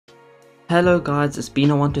Hello guys, it's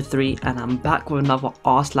Bino123 and I'm back with another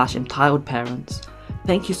r/entitled parents.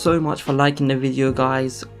 Thank you so much for liking the video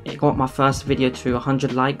guys. It got my first video to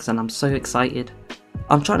 100 likes and I'm so excited.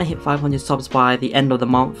 I'm trying to hit 500 subs by the end of the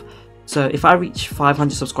month, so if I reach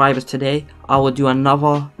 500 subscribers today, I will do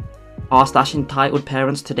another r/entitled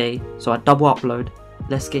parents today, so I double upload.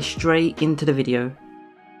 Let's get straight into the video.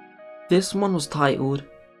 This one was titled,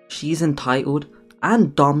 "She's Entitled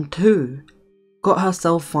and Dumb Too. Got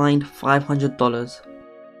herself fined $500.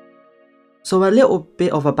 So a little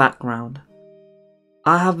bit of a background.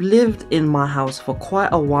 I have lived in my house for quite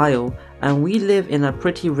a while and we live in a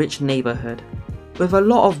pretty rich neighborhood with a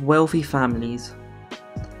lot of wealthy families.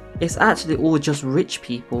 It's actually all just rich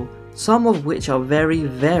people, some of which are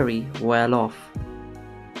very well off.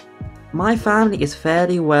 My family is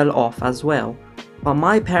fairly well off as well, but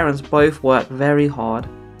my parents both work very hard.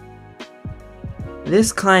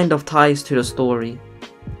 This kind of ties to the story.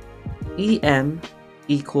 EM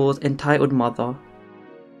equals entitled mother.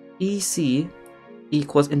 EC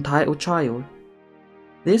equals entitled child.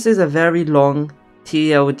 This is a very long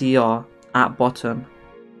TLDR at bottom.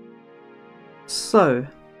 So,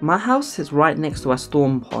 my house sits right next to a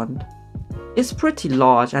storm pond. It's pretty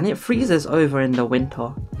large and it freezes over in the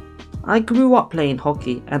winter. I grew up playing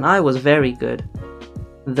hockey and I was very good.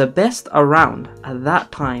 The best around at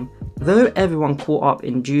that time, though everyone caught up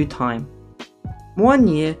in due time. One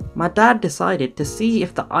year, my dad decided to see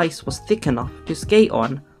if the ice was thick enough to skate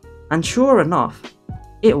on, and sure enough,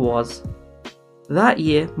 it was. That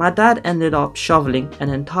year, my dad ended up shoveling an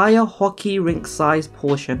entire hockey rink sized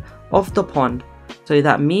portion of the pond so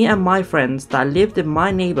that me and my friends that lived in my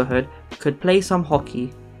neighborhood could play some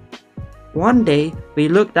hockey. One day, we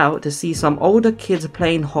looked out to see some older kids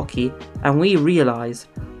playing hockey and we realized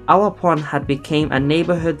our pond had become a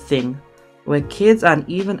neighborhood thing where kids and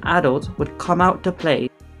even adults would come out to play.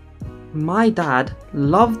 My dad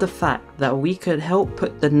loved the fact that we could help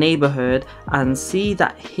put the neighborhood and see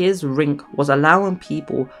that his rink was allowing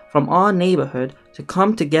people from our neighborhood to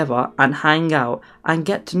come together and hang out and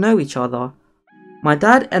get to know each other. My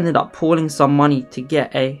dad ended up pooling some money to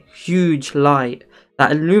get a huge light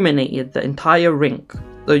that illuminated the entire rink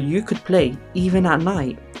so you could play even at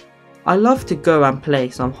night. I loved to go and play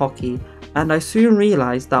some hockey and I soon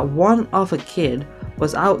realized that one other kid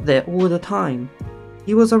was out there all the time.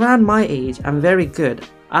 He was around my age and very good,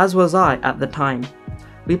 as was I at the time.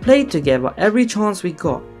 We played together every chance we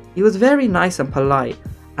got. He was very nice and polite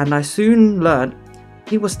and I soon learned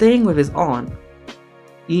he was staying with his aunt,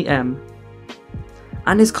 EM,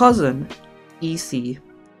 and his cousin, EC.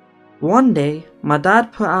 One day, my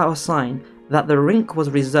dad put out a sign that the rink was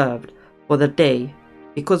reserved for the day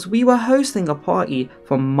because we were hosting a party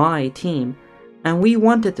for my team and we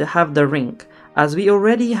wanted to have the rink as we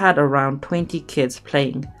already had around 20 kids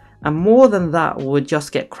playing and more than that would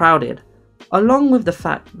just get crowded, along with the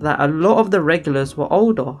fact that a lot of the regulars were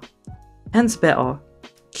older. Hence better,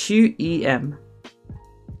 QEM.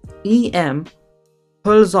 EM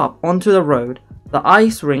pulls up onto the road. The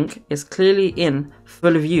ice rink is clearly in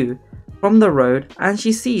full view from the road and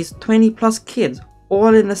she sees 20+ kids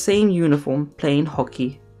all in the same uniform playing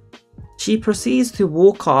hockey. She proceeds to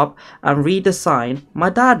walk up and read the sign my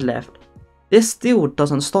dad left. This still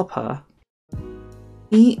doesn't stop her.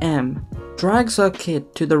 EM drags her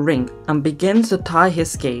kid to the rink and begins to tie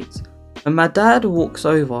his skates when my dad walks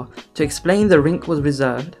over to explain the rink was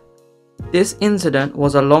reserved. This incident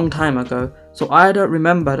was a long time ago, so I don't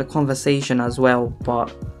remember the conversation as well,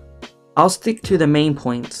 but I'll stick to the main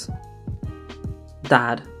points.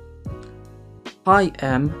 Dad: "Hi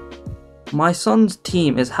Em, my son's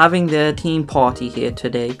team is having their team party here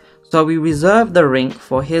today, so we reserved the rink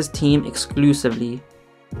for his team exclusively."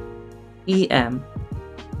 EM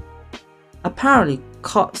apparently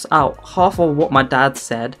cuts out half of what my dad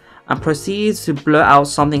said and proceeds to blurt out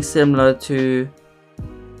something similar to,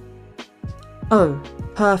 "Oh,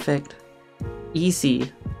 perfect. EC,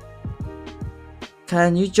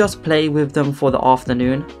 can you just play with them for the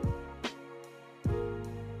afternoon?"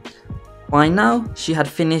 By now, she had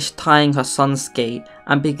finished tying her son's skate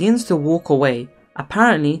and begins to walk away.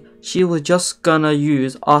 Apparently, she was just gonna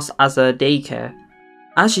use us as a daycare,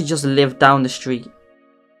 as she just lived down the street.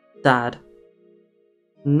 Dad: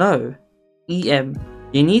 "No, EM,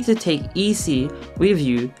 you need to take EC with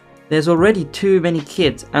you. There's already too many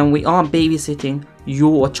kids and we aren't babysitting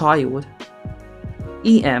your child."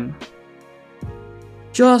 EM: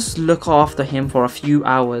 "Just look after him for a few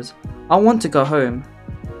hours. I want to go home."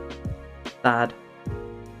 Dad: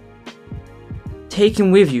 "Take him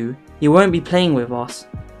with you. He won't be playing with us."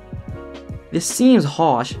 This seems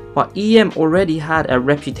harsh, but EM already had a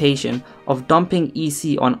reputation of dumping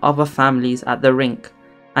EC on other families at the rink,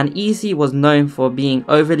 and EC was known for being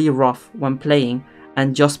overly rough when playing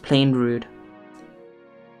and just plain rude.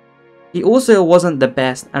 He also wasn't the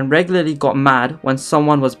best and regularly got mad when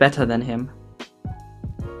someone was better than him.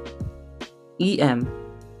 EM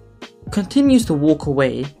continues to walk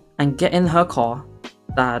away and get in her car.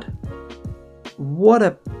 Dad. What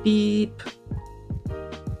a beep.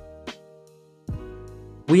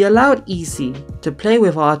 We allowed EC to play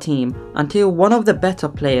with our team until one of the better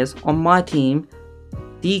players on my team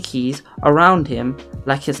D-keys around him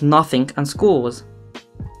like it's nothing and scores.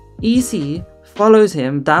 EC follows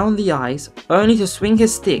him down the ice only to swing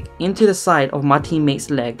his stick into the side of my teammate's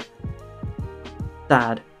leg.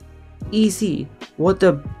 Dad. EC, what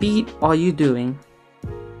the beep are you doing?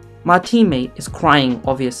 My teammate is crying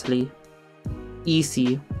obviously.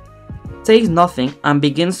 EC says nothing and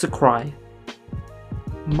begins to cry.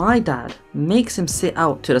 My dad makes him sit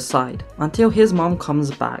out to the side until his mom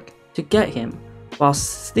comes back to get him, while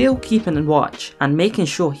still keeping watch and making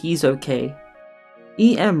sure he's okay.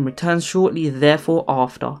 EM returns shortly therefore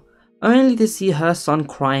after, only to see her son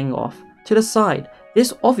crying off to the side.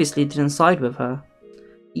 This obviously didn't side with her.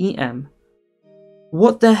 EM.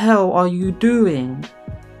 What the hell are you doing?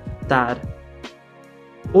 Dad.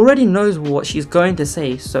 Already knows what she's going to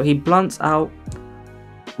say, so he blunts out,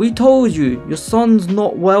 we told you your son's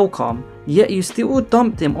not welcome, yet you still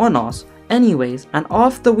dumped him on us anyways, and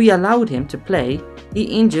after we allowed him to play, he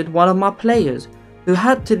injured one of my players, who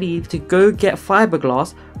had to leave to go get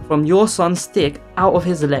fiberglass from your son's stick out of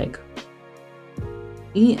his leg.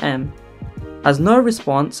 EM has no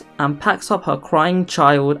response and packs up her crying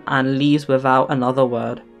child and leaves without another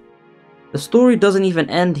word. The story doesn't even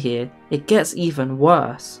end here, it gets even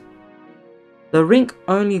worse. The rink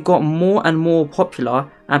only got more and more popular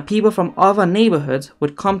and people from other neighborhoods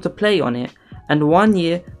would come to play on it, and one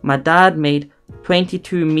year my dad made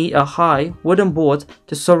 22-meter high wooden boards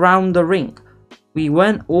to surround the rink. We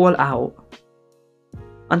went all out.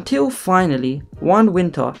 Until finally, one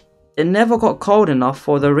winter, it never got cold enough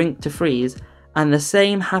for the rink to freeze, and the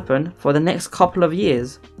same happened for the next couple of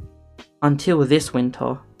years. Until this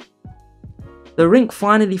winter. The rink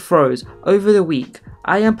finally froze over the week.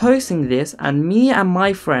 I am posting this and me and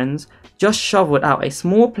my friends just shoveled out a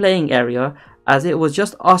small playing area as it was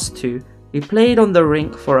just us two. We played on the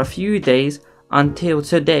rink for a few days until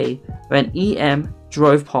today when EM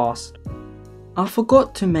drove past. I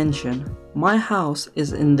forgot to mention, my house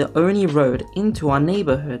is in the only road into our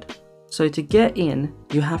neighborhood, so to get in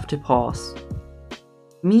you have to pass.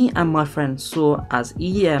 Me and my friend saw as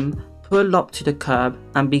EM pulled up to the curb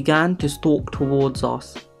and began to stalk towards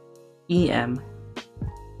us. EM.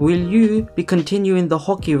 Will you be continuing the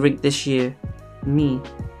hockey rink this year? Me.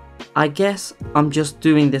 I guess I'm just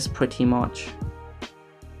doing this pretty much.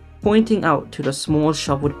 Pointing out to the small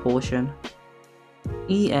shoveled portion.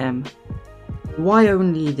 EM. Why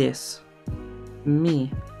only this?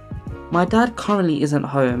 Me. My dad currently isn't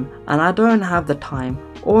home and I don't have the time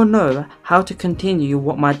or know how to continue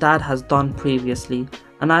what my dad has done previously,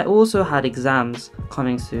 and I also had exams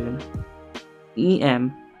coming soon.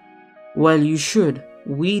 EM. Well, you should.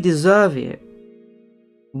 We deserve it.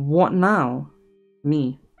 What now?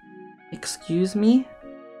 Me. Excuse me?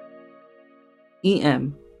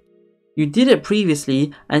 EM. You did it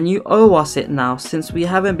previously and you owe us it now since we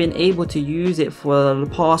haven't been able to use it for the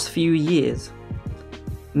past few years.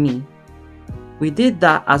 Me. We did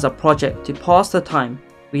that as a project to pass the time.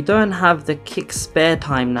 We don't have the kick spare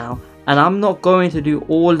time now, and I'm not going to do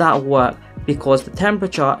all that work because the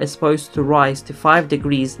temperature is supposed to rise to 5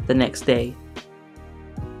 degrees the next day.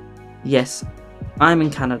 Yes, I'm in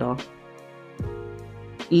Canada.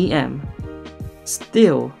 EM.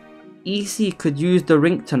 Still, EC could use the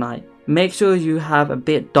rink tonight. Make sure you have a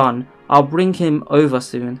bit done. I'll bring him over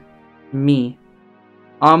soon. Me.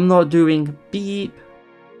 I'm not doing beep.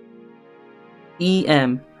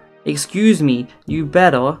 EM. Excuse me, you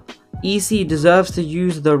better. EC deserves to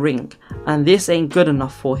use the rink and this ain't good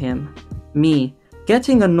enough for him. Me.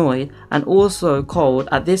 Getting annoyed and also cold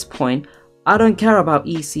at this point. I don't care about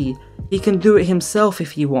EC. He can do it himself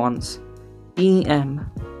if he wants.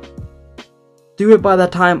 EM. Do it by the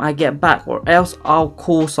time I get back or else I'll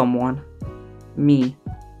call someone. Me.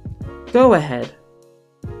 Go ahead.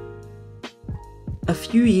 A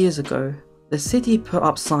few years ago, the city put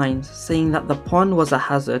up signs saying that the pond was a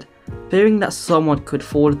hazard, fearing that someone could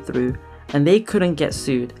fall through and they couldn't get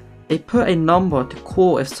sued. They put a number to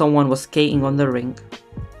call if someone was skating on the rink.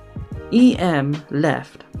 EM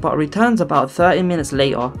left but returns about 30 minutes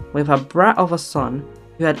later with a brat of a son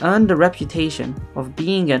who had earned the reputation of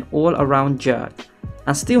being an all-around jerk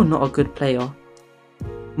and still not a good player.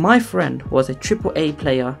 My friend was a AAA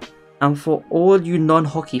player, and for all you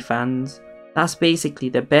non-hockey fans, that's basically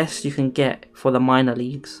the best you can get for the minor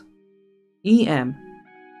leagues. EM,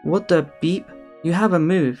 what the beep? You haven't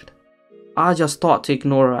moved. I just start to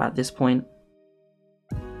ignore her at this point.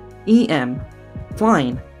 EM,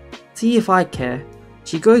 fine, see if I care.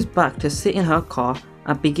 She goes back to sit in her car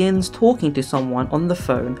and begins talking to someone on the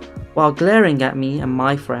phone while glaring at me and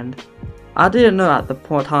my friend. I didn't know at the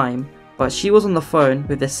time, but she was on the phone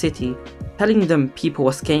with the city telling them people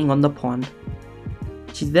were skating on the pond.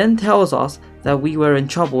 She then tells us that we were in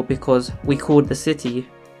trouble because we called the city.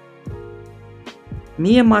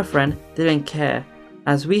 Me and my friend didn't care,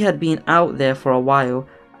 as we had been out there for a while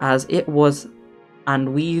as it was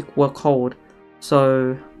and we were cold,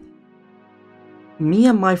 so me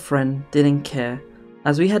and my friend didn't care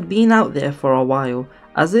as we had been out there for a while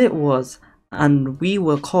as it was and we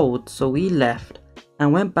were cold, so we left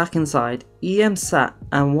and went back inside. EM sat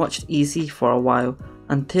and watched EC for a while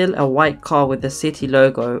until a white car with the city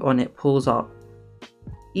logo on it pulls up.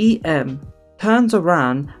 EM turns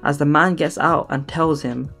around as the man gets out and tells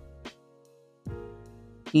him,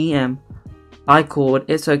 EM, I called,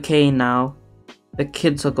 it's okay now. The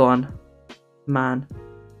kids are gone. Man.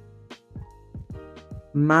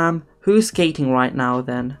 Ma'am, who's skating right now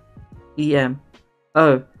then? EM,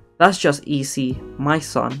 oh, that's just EC, my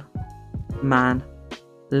son. Man.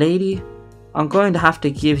 Lady, I'm going to have to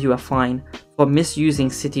give you a fine for misusing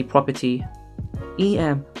city property.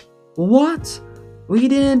 EM, what? We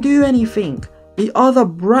didn't do anything. The other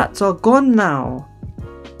brats are gone now.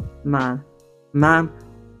 Man, ma'am,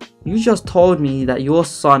 you just told me that your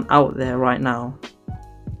son out there right now.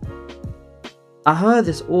 I heard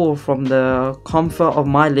this all from the comfort of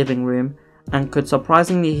my living room and could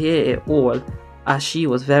surprisingly hear it all as she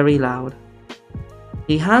was very loud.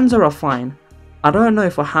 He hands her a fine. I don't know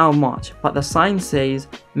for how much, but the sign says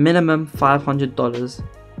minimum $500.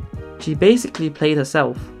 She basically played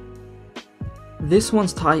herself. This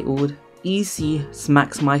one's titled EC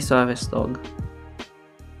Smacks My Service Dog.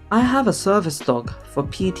 I have a service dog for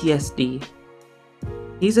PTSD.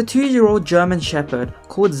 He's a 2-year-old German Shepherd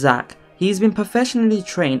called Zach. He's been professionally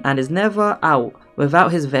trained and is never out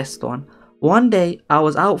without his vest on. One day I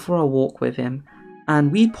was out for a walk with him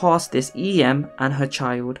and we passed this EM and her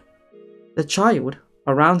child. The child,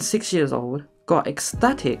 around 6 years old, got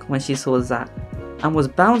ecstatic when she saw Zach and was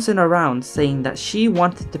bouncing around saying that she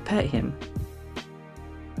wanted to pet him.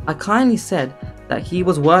 I kindly said that he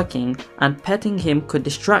was working and petting him could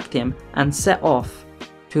distract him and set off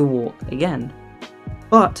to walk again.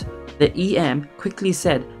 But the EM quickly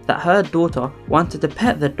said that her daughter wanted to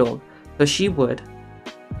pet the dog, so she would.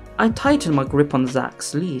 I tightened my grip on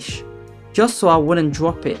Zach's leash, just so I wouldn't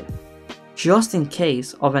drop it, just in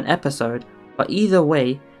case of an episode, but either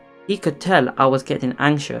way, he could tell I was getting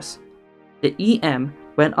anxious. The EM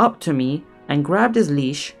went up to me and grabbed his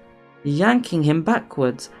leash, yanking him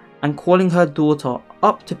backwards and calling her daughter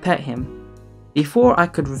up to pet him. Before I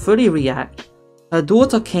could fully react, her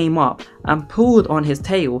daughter came up and pulled on his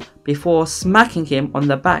tail before smacking him on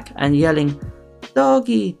the back and yelling,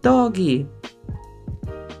 "Doggy, doggy."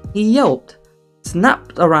 He yelped,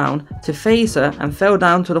 snapped around to face her and fell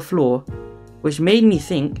down to the floor, which made me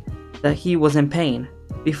think that he was in pain.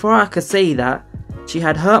 Before I could say that, she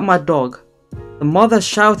had hurt my dog. The mother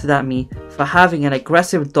shouted at me for having an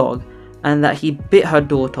aggressive dog and that he bit her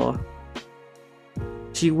daughter.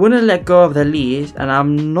 She wouldn't let go of the leash and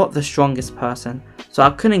I'm not the strongest person, so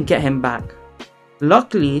I couldn't get him back.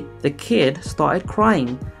 Luckily, the kid started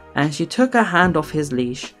crying and she took her hand off his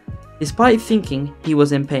leash. Despite thinking he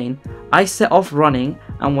was in pain, I set off running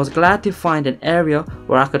and was glad to find an area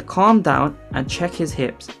where I could calm down and check his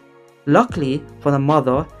hips. Luckily for the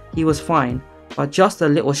mother, he was fine, but just a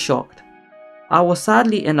little shocked. I was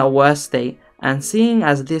sadly in a worse state, and seeing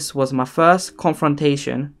as this was my first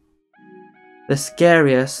confrontation, the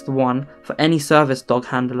scariest one for any service dog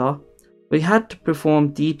handler, we had to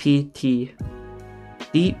perform DPT,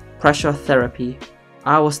 deep pressure therapy.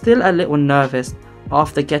 I was still a little nervous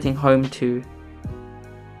after getting home too.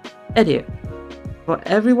 Edit. For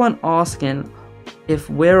everyone asking if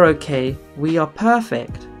we're okay, we are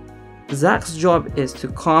perfect. Zach's job is to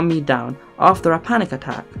calm me down after a panic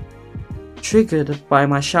attack, triggered by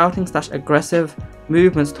my shouting / aggressive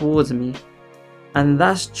movements towards me, and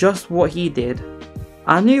that's just what he did.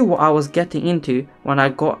 I knew what I was getting into when I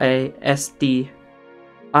got a SD,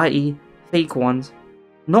 i.e. fake ones,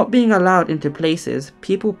 not being allowed into places,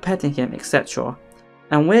 people petting him, etc.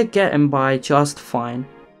 And we're getting by just fine.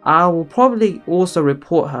 I will probably also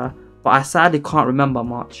report her, but I sadly can't remember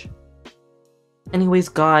much. Anyways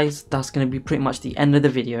guys, that's going to be pretty much the end of the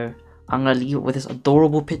video. I'm gonna leave it with this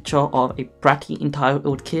adorable picture of a bratty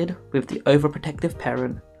entitled kid with the overprotective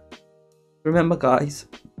parent. Remember guys,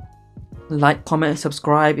 like, comment,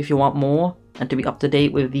 subscribe if you want more and to be up to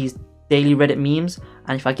date with these daily Reddit memes.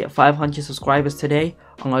 And if I get 500 subscribers today,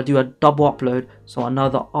 I'm gonna do a double upload, so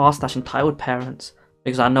another r/entitled parents,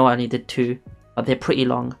 because I know I only did 2, but they're pretty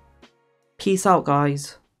long. Peace out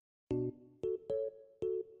guys.